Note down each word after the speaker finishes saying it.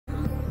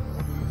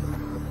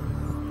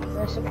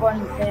First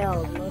recording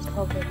failed. Let's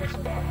hope that this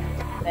recording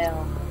doesn't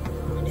fail.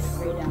 And it's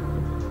freedom.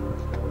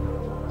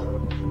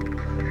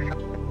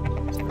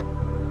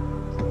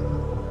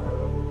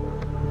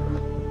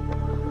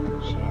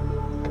 Shit.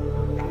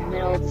 In the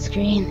middle of the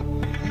screen.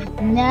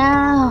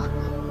 No!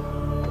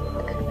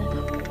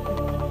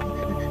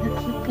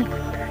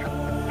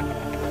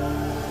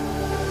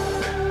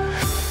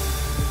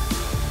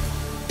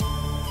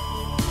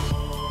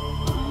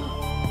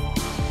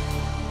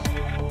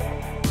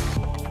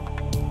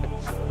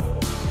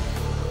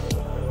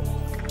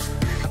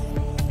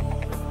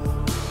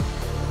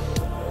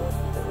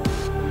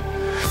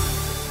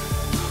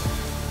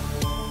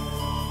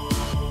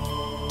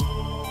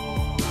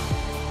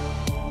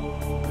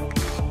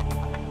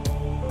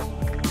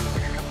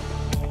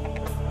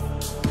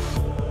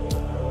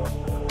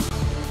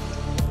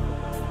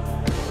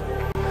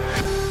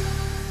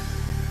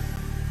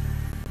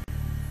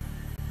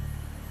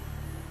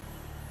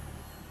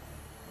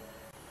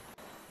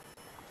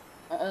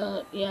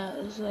 Yeah,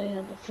 so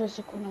the first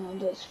recording of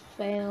this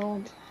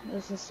failed.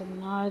 This is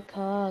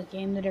Subnautica, a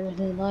game that I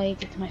really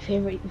like. It's my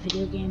favorite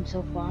video game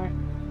so far.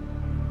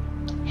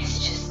 It's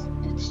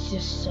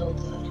just so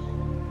good.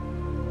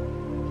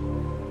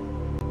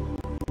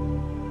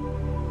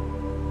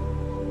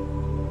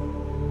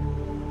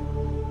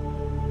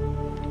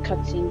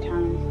 Cutscene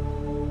time.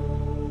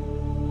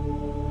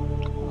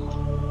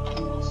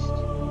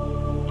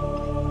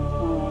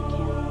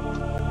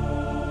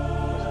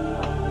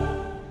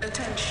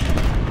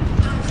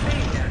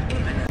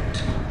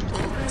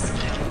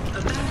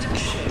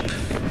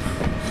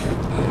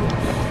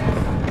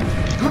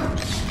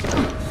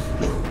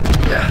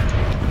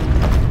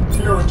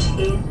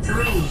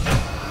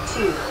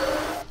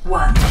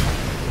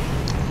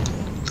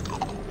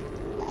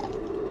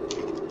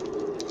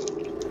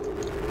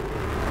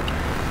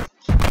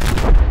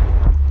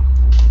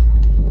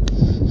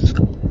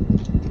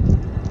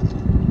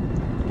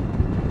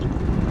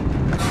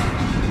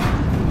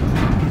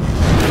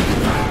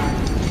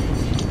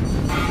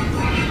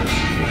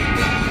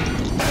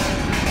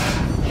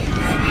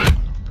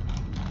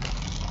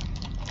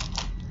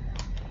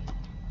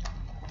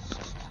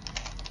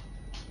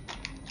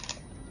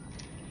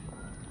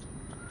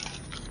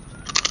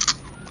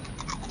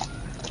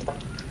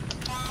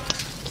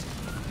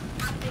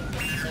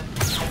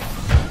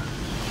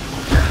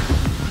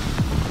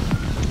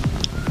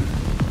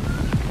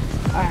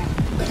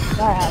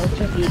 Sorry, I was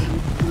just eating.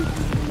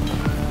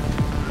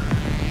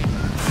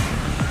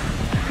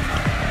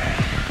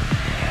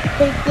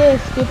 Take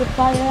this, stupid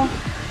fire.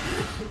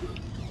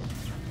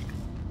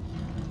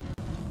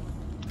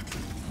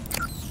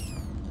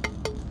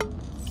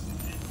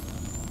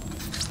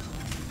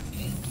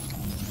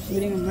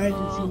 Shooting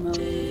emergency mode.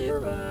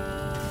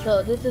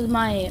 So this is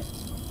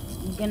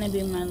gonna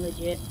be my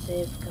legit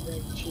save because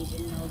I cheated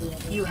and all the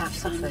other. You have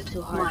suffered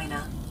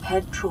minor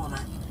head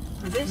trauma.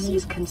 This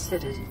is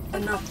considered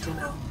an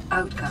optimal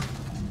outcome.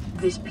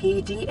 This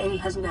PDA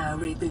has now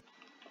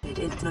rebooted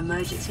into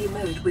emergency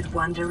mode with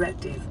one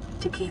directive: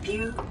 to keep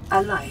you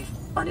alive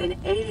on an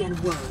alien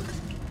world.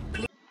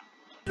 Please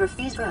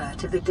refer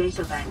to the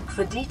data bank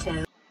for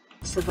detailed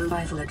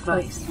survival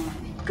advice.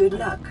 Good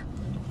luck.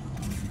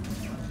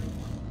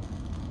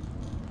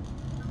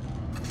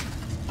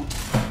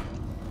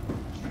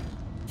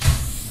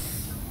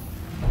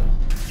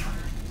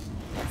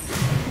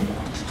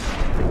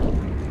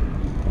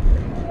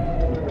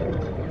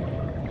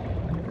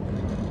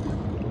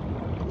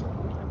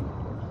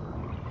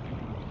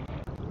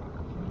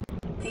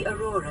 The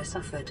Aurora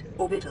suffered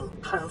orbital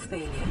hull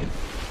failure.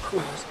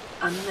 Cause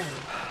unknown.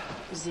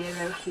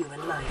 0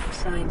 human life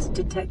signs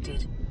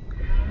detected.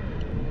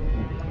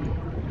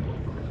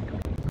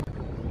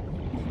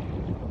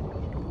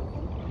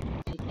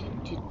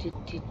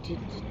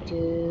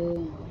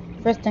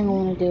 First thing I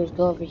want to do is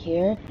go over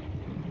here.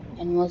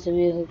 And most of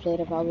you who played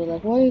are probably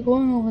like, why are you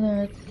going over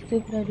there? It's a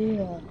stupid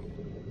idea.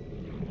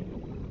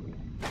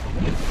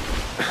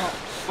 Oh,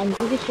 I'm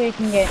pretty sure you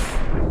can get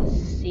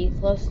seed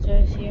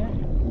clusters here.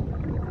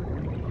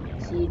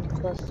 Seed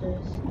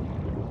clusters.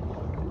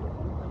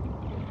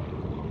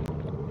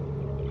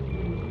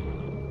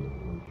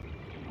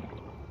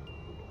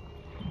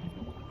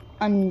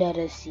 Under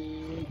the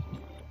sea.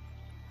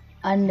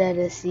 Under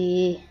the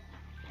sea.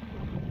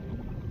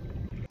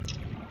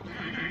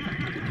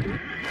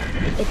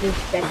 It is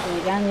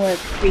definitely done where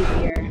it's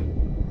creepier.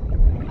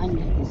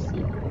 Under the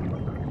sea.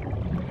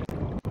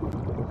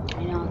 I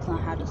know it's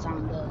not how the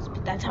song goes,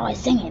 but that's how I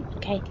sing it,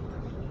 okay?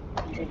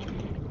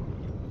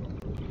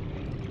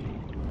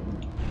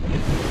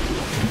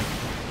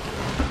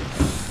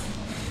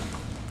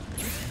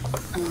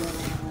 And then,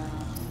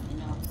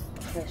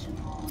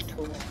 personal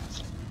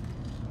tools.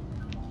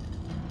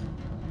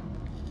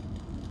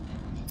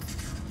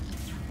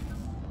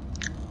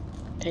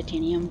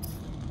 Titanium.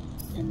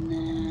 And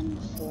then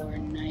for a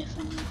knife,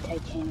 I need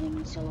titanium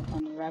and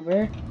silicone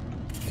rubber.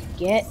 To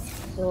get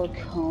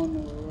silicone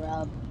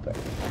rubber,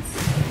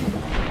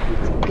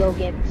 let's go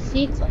get the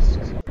seed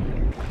clusters.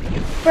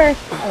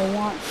 First, I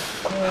want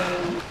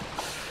to...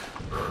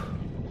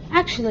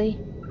 Actually,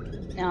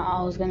 no, No,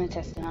 I was gonna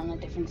test it on a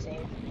different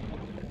save.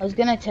 I was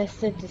gonna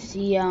test it to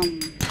see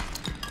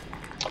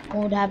what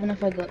would happen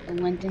if I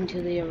went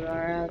into the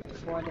Aurora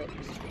before it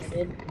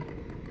exploded.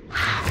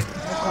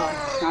 Oh god,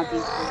 not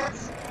these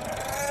boots.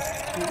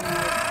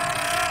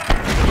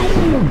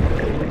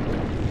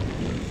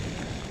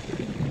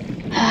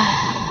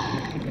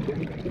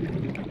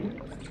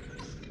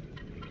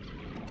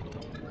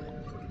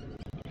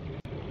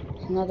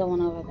 There's another one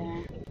over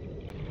there.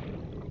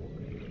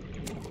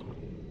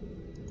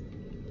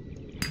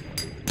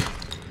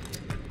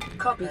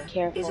 Copper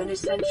is an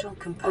essential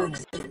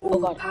component of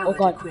all powered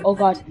equipment. Oh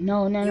god,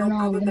 no, I'm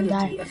gonna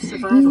die. Your probability of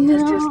survival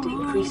has just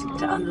increased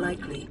to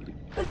unlikely,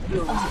 but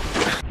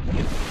plausible.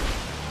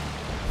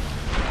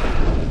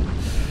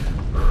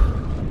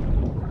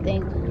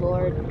 Thank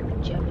Lord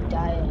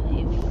Jebediah, if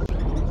you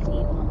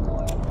believe on the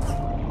Lord.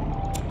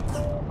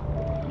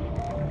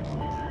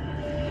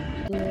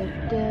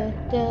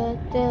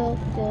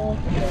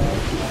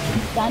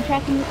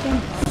 Soundtracking this game,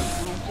 and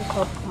I just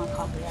hope it's not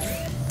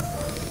copyrighted.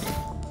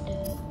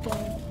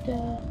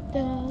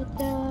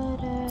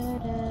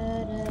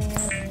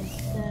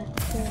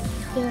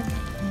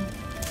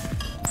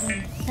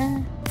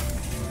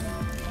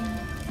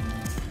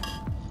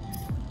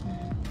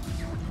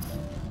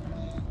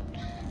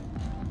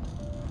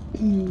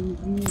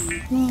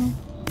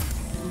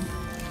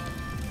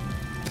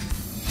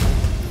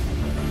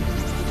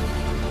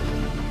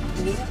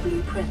 New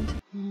blueprint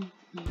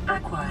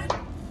acquired.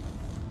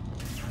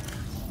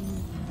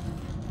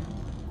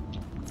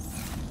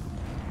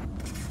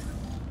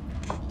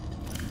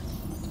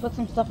 Let's put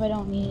some stuff I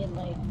don't need,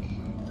 like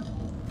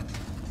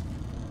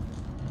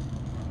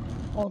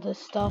all this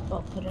stuff.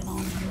 I'll put it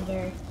on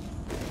later.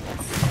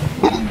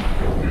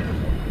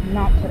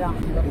 Not put on,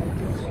 but I'll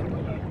do it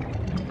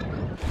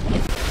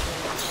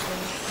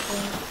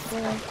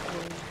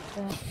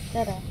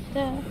later.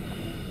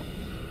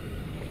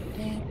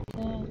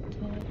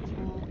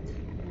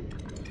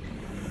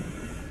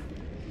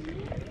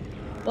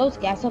 Those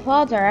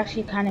gasopods are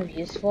actually kind of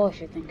useful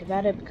if you think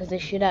about it, because they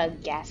shoot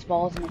out gas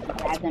balls and if you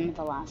grab them at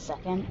the last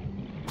second.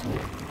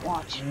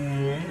 Watch.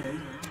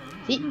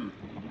 See?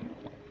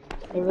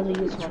 They're really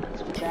useful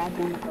because if you grab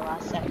them at the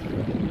last second.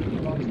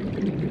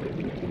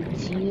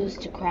 It's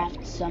used to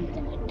craft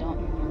something, I don't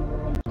remember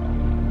what.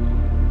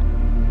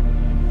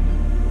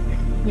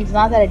 It's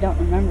not that I don't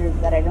remember, it's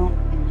that I don't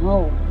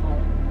know.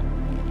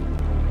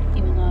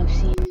 Even though I've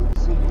seen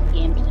some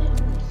gameplay.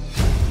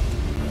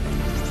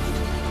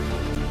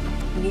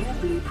 New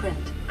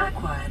blueprint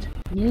acquired.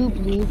 New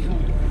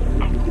blueprint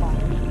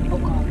acquired. Oh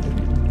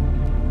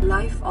god.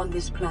 Life on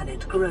this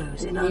planet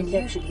grows in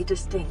unusually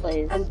distinct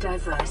and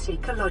diverse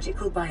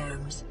ecological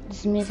biomes.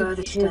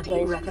 Further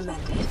study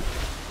recommended.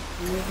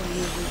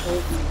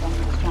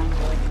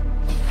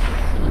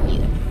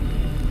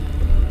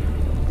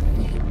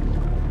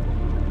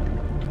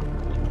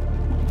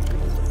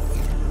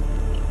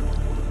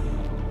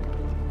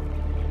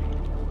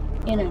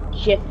 In a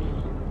jiffy.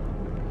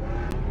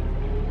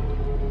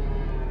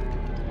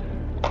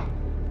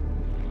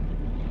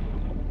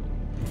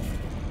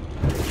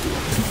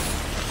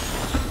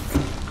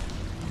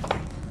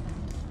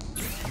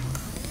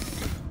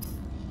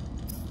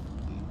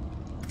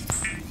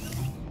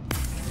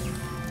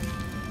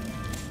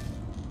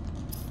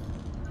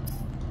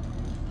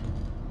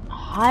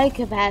 High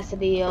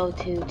capacity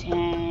O2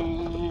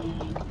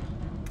 tank.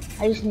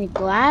 I just need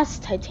glass,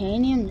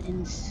 titanium,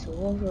 and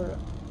silver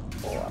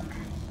ore.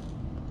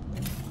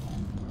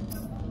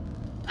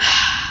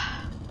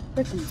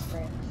 Freaking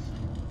bricks.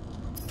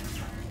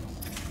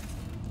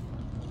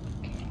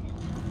 Okay.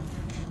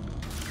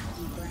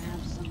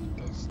 Grab some of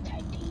this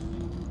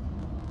titanium.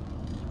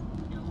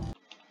 No.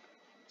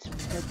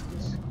 Let's put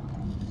this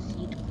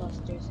seed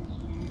clusters in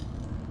here.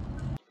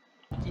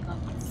 Take off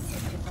the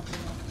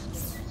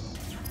space.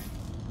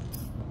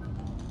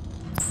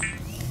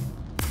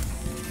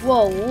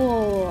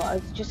 Whoa,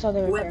 I just saw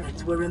the repair.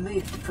 Weapons were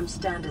removed from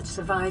standard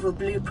survival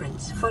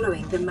blueprints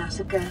following the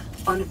massacre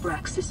on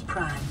Abraxas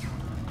Prime.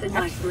 The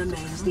knife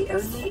remains the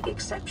only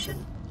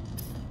exception.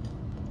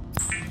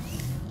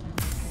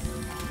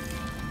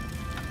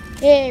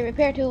 Hey,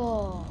 repair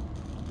tool!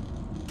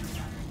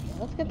 Okay,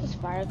 let's get this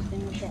fire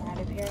extinguisher out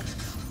of here.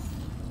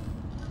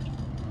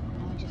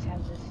 Now I just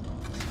have this.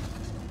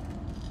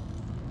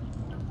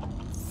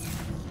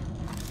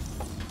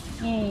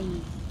 Yay.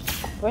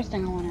 First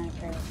thing I want to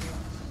repair is this.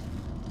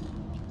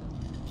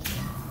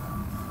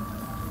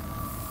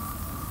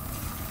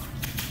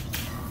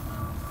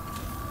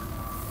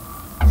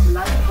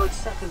 Lifepod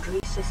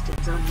secondary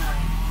systems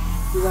online.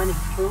 Running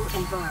full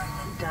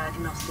environment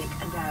diagnostic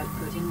and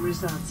outputting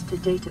results to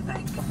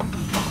databank.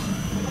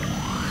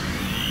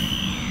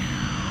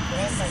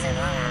 This is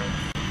Aurora.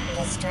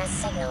 Distress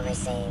signal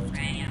received.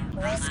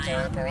 Rescue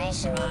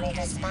operation will be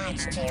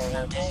dispatched to your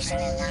location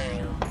in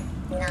 9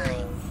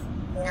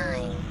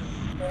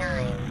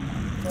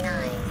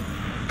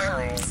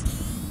 hours.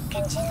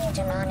 Continue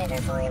to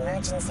monitor for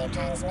emergency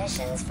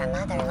transmissions from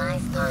other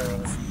life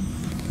pods.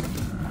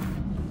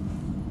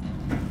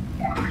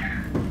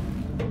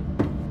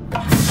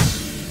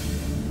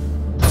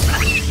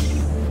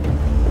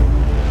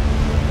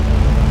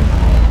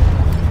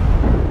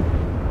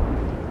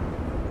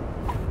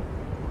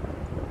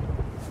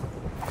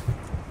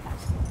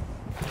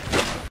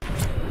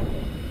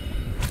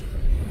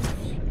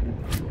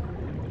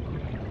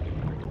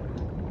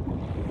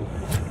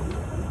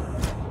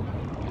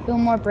 feel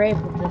more brave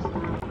with this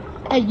now.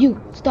 Hey,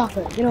 you,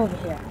 stalker, get over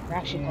here. They're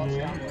actually called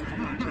stalkers.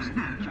 I'm not just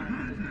trying to be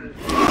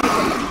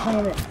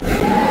rude.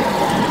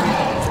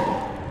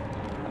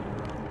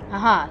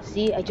 Haha,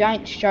 see, a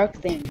giant shark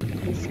thing.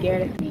 He's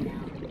scared of me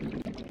now.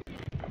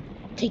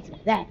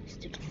 Take that,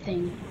 stupid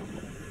thing.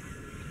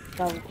 I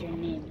forgot what your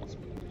name is.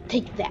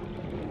 Take that.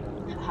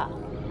 Haha,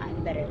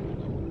 I'm better than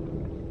you.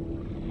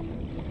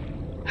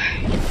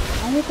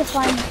 I need to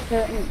find a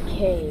certain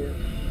cave,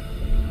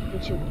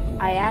 which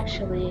I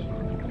actually.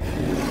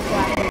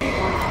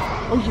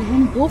 Oh, you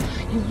wanna go?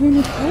 You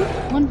wanna go?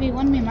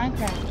 1v1 me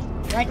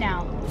Minecraft right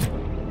now.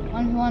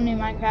 1v1 me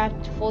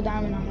Minecraft full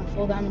diamond on a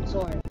full diamond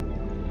sword. I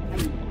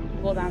mean,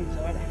 full diamond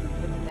sword. I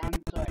mean, with a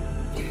diamond sword.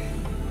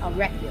 I'll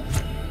wreck you,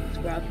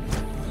 scrub.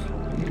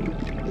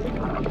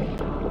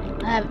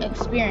 I have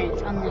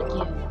experience, unlike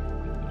you.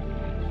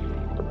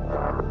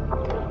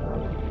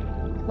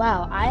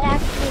 Wow, I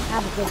actually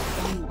have a good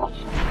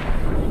foundation.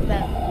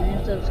 That one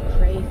of those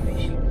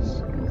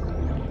crayfishes.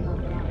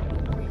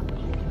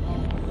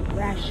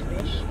 Crash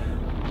fish.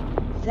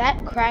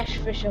 That crash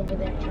fish over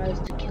there tries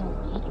to kill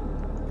me.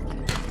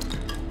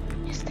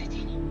 Yes, that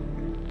did.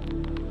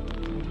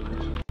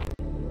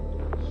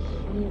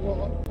 We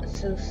will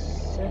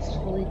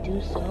successfully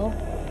do so.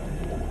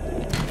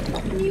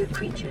 New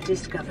creature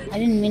discovered. I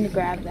didn't mean to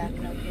grab that,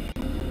 but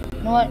okay.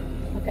 You know what?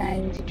 Okay, I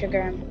need to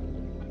trigger him.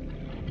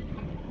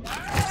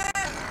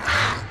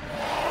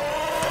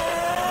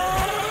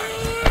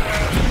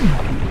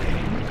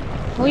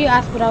 Before you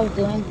ask what I was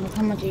doing, look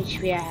how much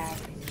HP I have.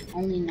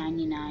 Only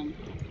 99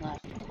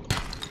 left.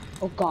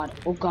 Oh god,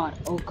 oh god,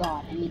 oh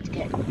god. I need to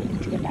get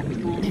back to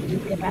land. I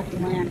need to get back to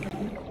land.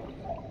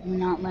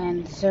 Not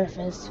land,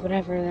 surface,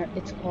 whatever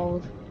it's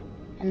called.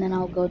 And then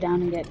I'll go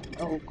down and get,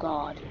 oh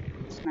god.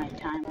 It's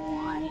nighttime,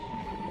 why?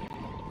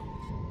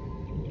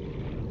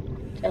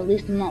 At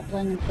least I'm not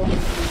playing in full.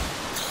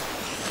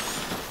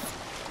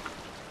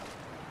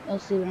 You'll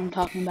see what I'm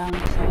talking about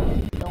in a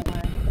second. Don't worry.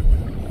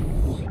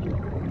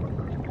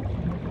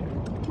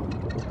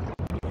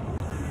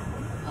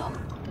 Oh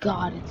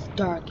god, it's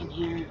dark in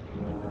here.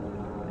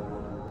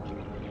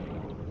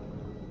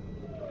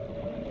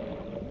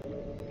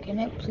 Can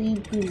it please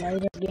be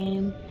lighter,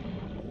 game?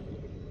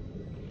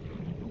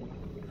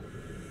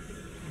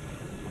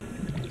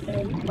 I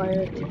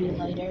require it to be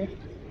lighter.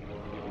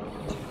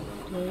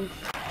 Please.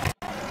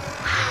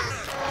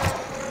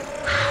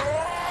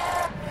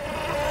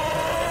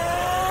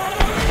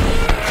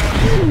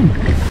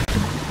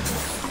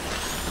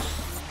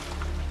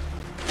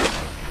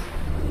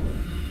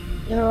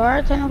 The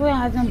Aurora technically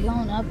hasn't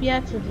blown up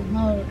yet, so there's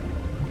no.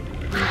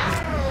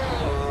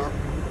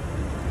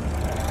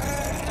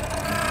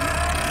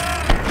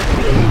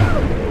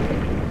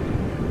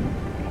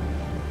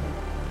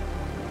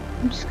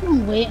 I'm just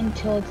gonna wait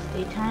until it's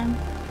daytime.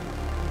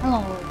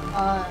 Hello,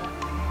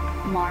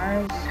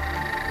 Mars.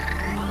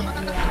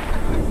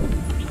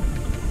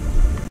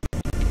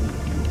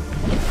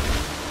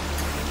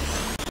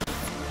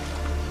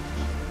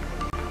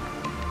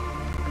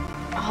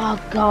 Oh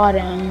god,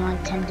 I'm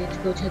not tempted to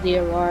go to the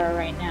Aurora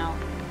right now.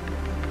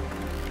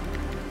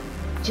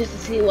 Just to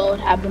see what would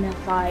happen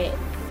if I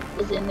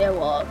was in there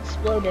while it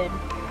exploded.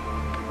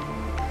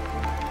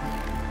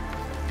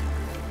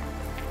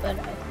 But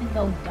I think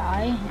I'll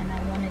die, and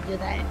I want to do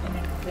that in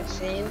another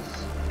save.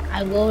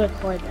 I will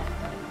record that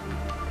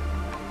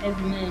though. There's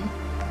the moon.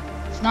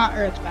 It's not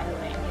Earth, by the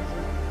way.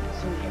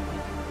 It's weird.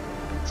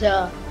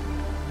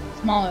 It's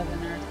smaller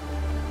than Earth.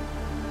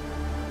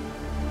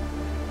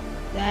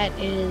 That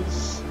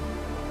is.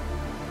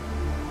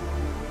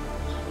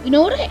 You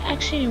know what I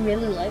actually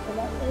really like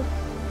about this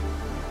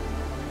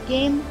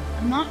game?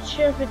 I'm not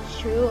sure if it's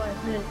true or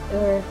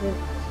if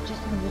it's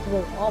just an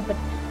invisible wall, but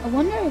I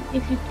wonder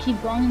if you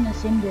keep going in the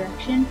same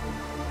direction,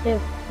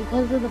 if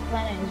because of the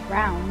planet is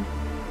round,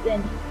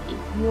 then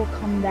you will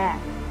come back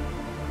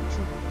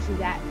to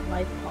that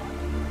life pod.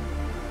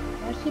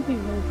 That should be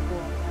really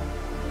cool.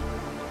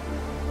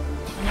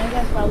 I know you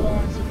guys probably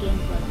want to see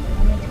gameplay, but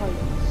let me tell you,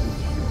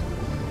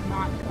 it's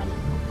not gonna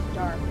be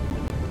dark.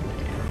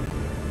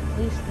 At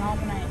least not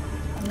when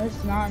at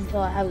least not until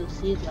I have the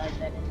seed light,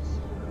 that is.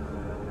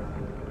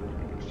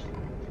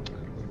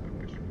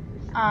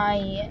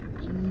 I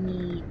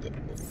need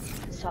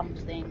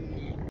something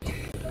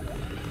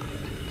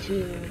to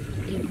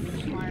give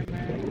me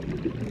armor.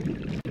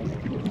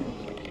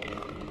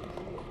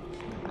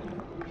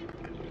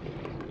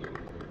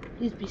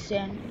 Please be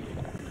sand.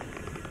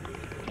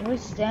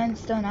 Where's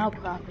sandstone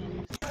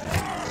outcroppings?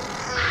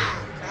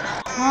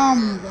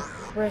 The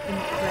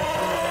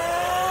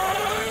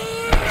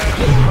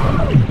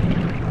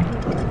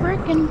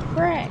frickin'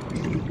 frick.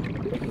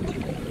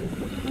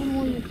 When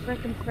will you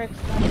frickin' frick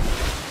stop?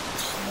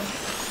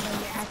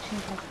 Your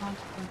actions have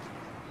consequences.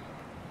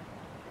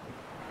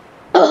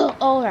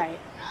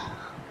 Alright.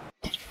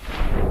 This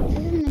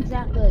isn't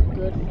exactly a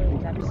good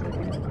first episode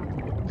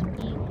to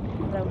me,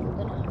 but I'm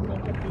gonna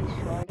make it these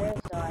shorter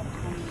so I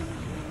can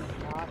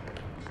stop.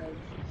 Because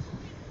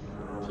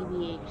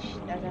TBH,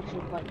 that's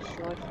actually quite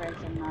short for a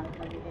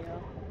Subnautica video.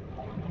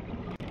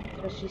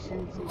 especially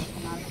since in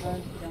Subnautica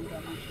you don't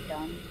get much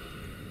done.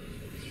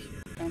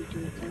 Don't do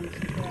things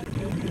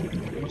correctly,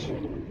 which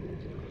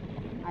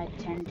I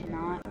tend to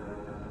not.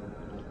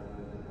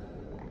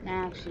 And I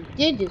actually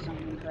did do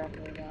something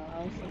correctly though.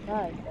 I was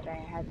surprised that I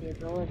had the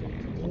ability to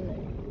do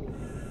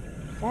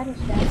it. That is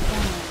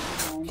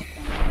sandstone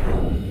and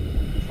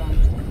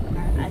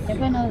limestone. I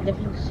think I know the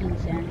difference between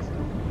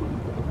sandstone.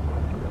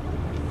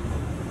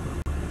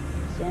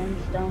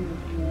 Sandstone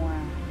is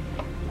more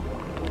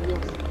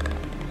realistic.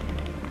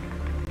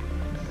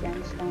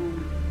 Sandstone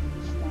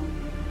stone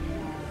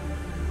more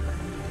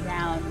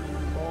round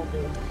and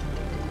boulders.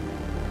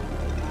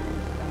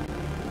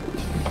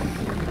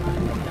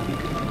 Limestone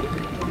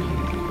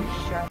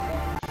sharp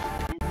edge.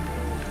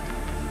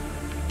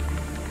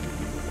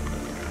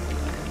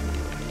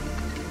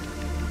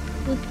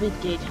 It's big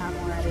daytime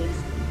already.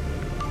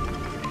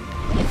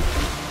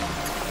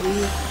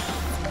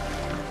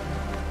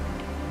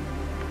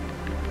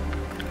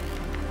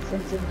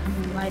 Since it's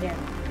becoming lighter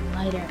and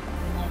lighter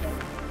and lighter.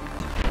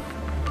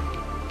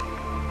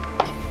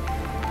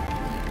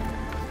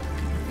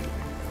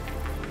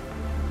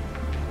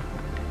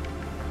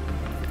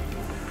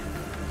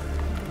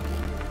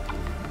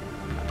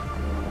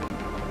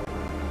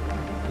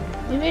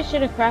 Maybe I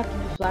should have crafted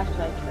the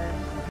flashlight first.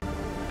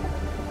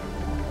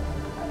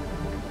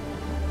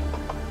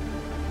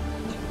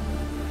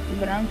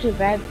 But I'm too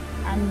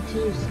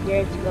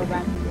scared to go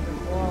back into the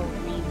world.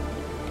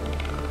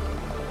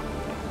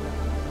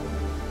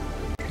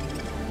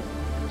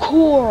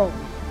 Coral!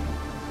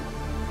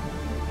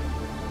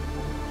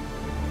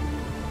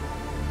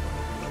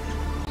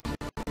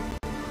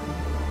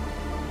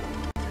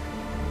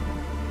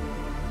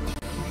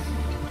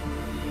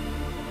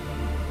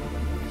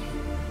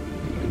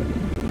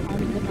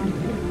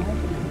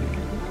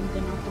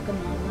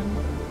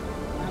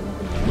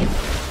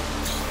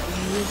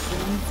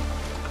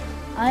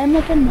 I'm a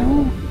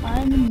gnome.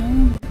 I'm a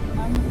gnome.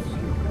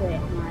 Wait,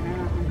 come on, I don't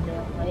know how to do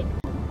it. Wait.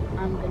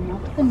 I'm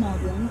Subnautica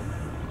Noblin.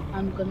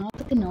 I'm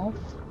Subnautica Gnome.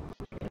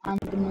 I'm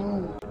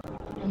Gnome.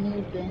 A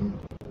Nubin.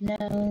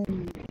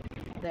 Gnome.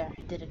 There,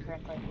 I did it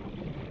correctly.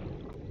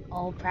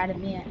 All proud of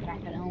me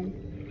back at home.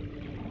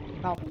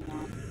 Probably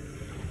not.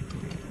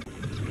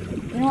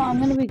 You know what, I'm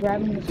gonna be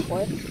grabbing this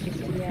quartz just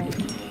to get...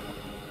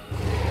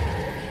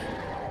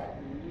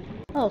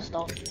 Hello,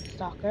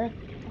 stalker.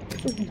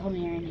 You can tell me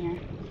you're in here.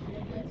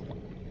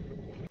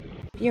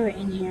 If you were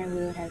in here,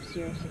 we would have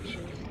serious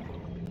issues.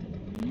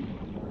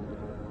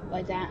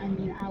 By that, I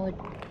mean I would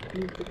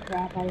beat the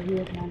crap out of you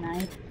with my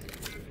knife.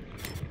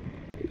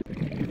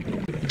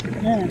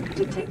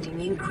 Detecting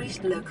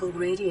increased local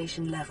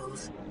radiation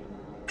levels.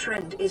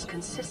 Trend is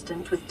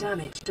consistent with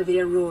damage to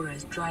the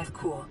Aurora's drive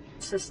core,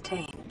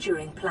 sustained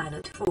during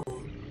planet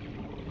fall.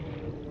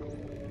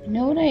 You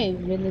know what I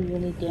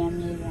really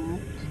damnly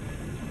want?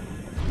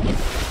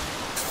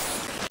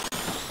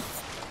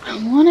 I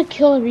want to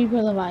kill a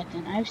Reaper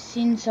Leviathan. I've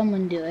seen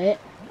someone do it.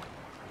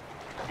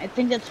 I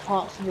think it's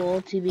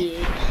possible,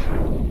 TBH.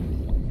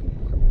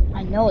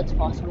 I know it's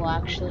possible,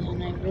 actually,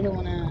 and I really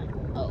want to...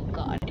 Oh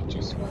god, it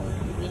just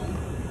loaded again.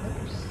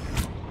 Oops.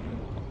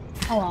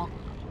 Oh well.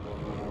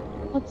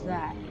 What's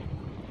that?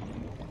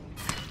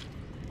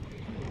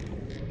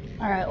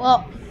 Alright,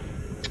 well...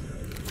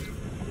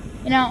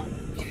 You know,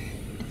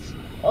 it's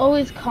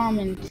always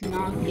common to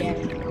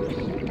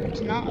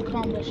not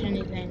accomplish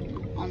anything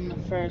on the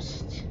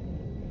first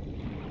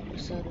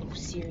episode of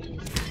series.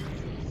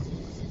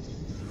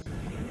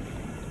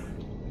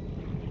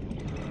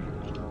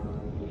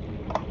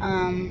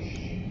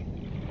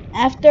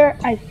 After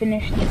I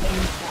finish the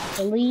game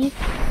properly,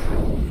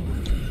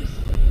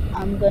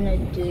 I'm gonna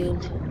do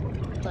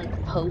like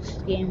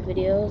post-game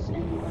videos, and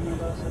I'm gonna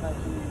go to like a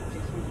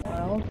different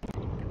world,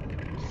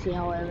 see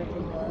how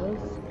everything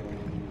goes,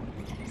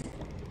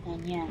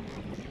 and yeah.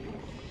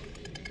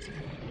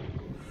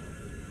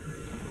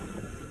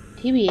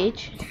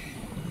 TBH.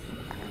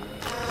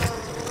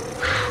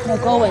 No,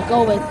 go away,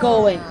 go away, go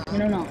away.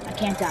 No, I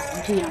can't die.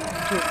 I'm too young,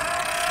 I'm too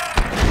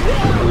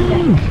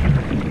young.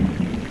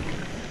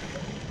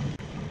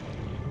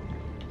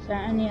 Is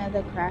there any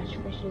other crash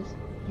fishes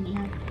in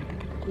here?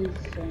 Please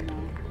say no.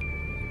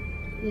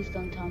 Please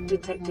don't tell me.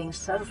 Detecting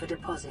sulfur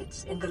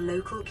deposits in the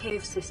local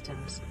cave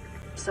systems.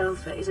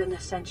 Sulfur is an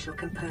essential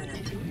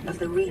component of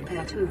the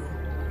repair tool.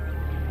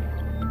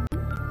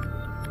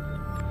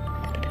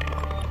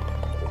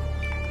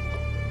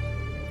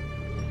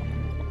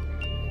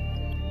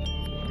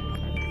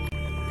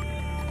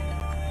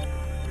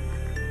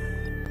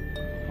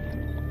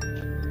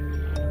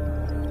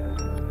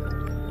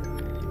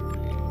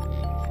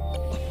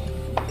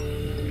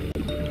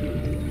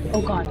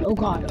 Oh god, oh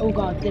god, oh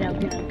god, get out,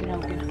 get out, get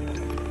out, get out.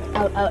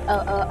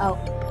 Out.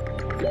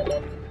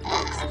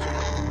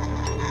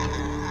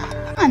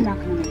 I'm not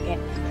gonna make it.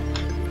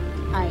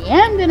 I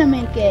am gonna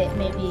make it,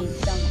 maybe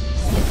some.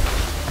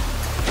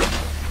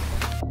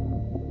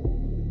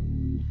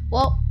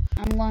 Well,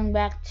 I'm going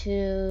back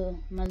to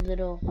my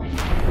little... I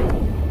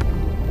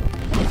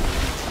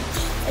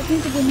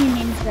need to give me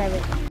names for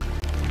everything.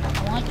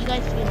 I want you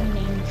guys to give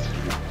me names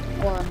for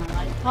or my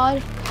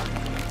iPod.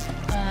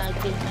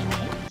 Give me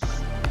names,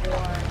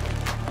 or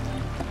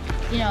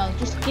you know,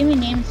 just give me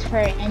names for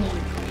any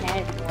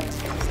pet, or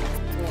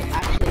well,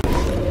 actually,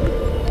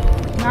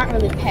 not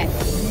really pets.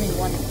 Give me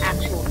one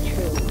actual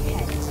true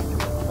pet,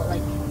 but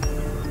like,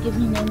 give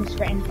me names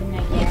for anything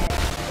I get.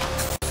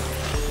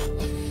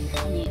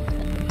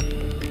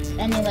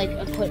 Any like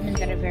equipment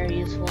that are very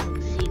useful,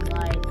 like sea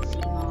glide,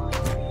 sea mod.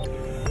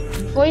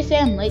 Before you say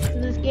I'm late to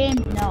this game,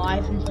 no,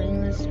 I've been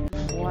playing this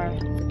before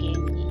the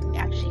game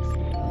actually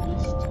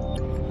released.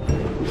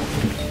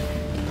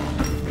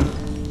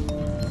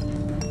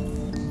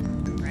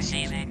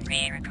 Receiving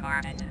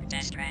pre-recorded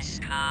distress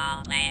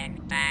call,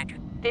 laying back.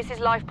 This is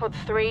LifePod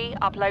 3,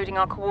 uploading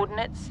our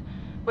coordinates.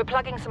 We're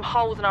plugging some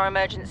holes in our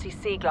emergency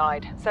sea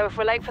glide, so if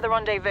we're late for the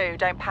rendezvous,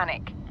 don't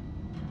panic.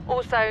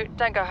 Also,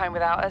 don't go home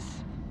without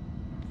us.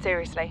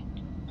 Seriously.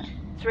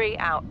 3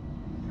 out.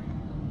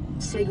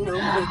 Signal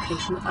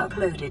location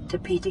uploaded to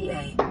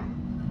PDA.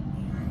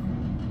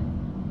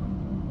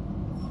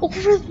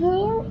 Over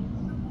there?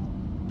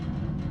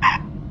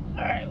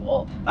 Alright,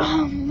 well,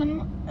 I'm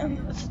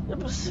in this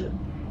episode.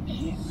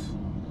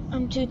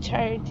 I'm too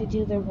tired to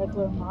do the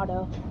regular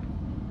motto.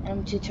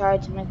 I'm too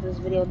tired to make this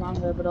video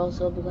longer, but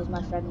also because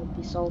my friend would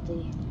be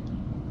salty.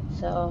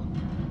 So,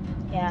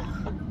 yeah.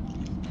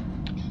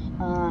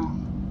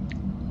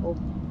 Hope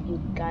you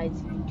guys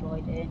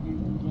enjoyed it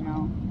and, you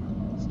know,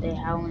 stay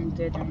howling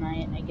through the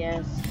night, I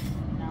guess.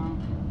 You know.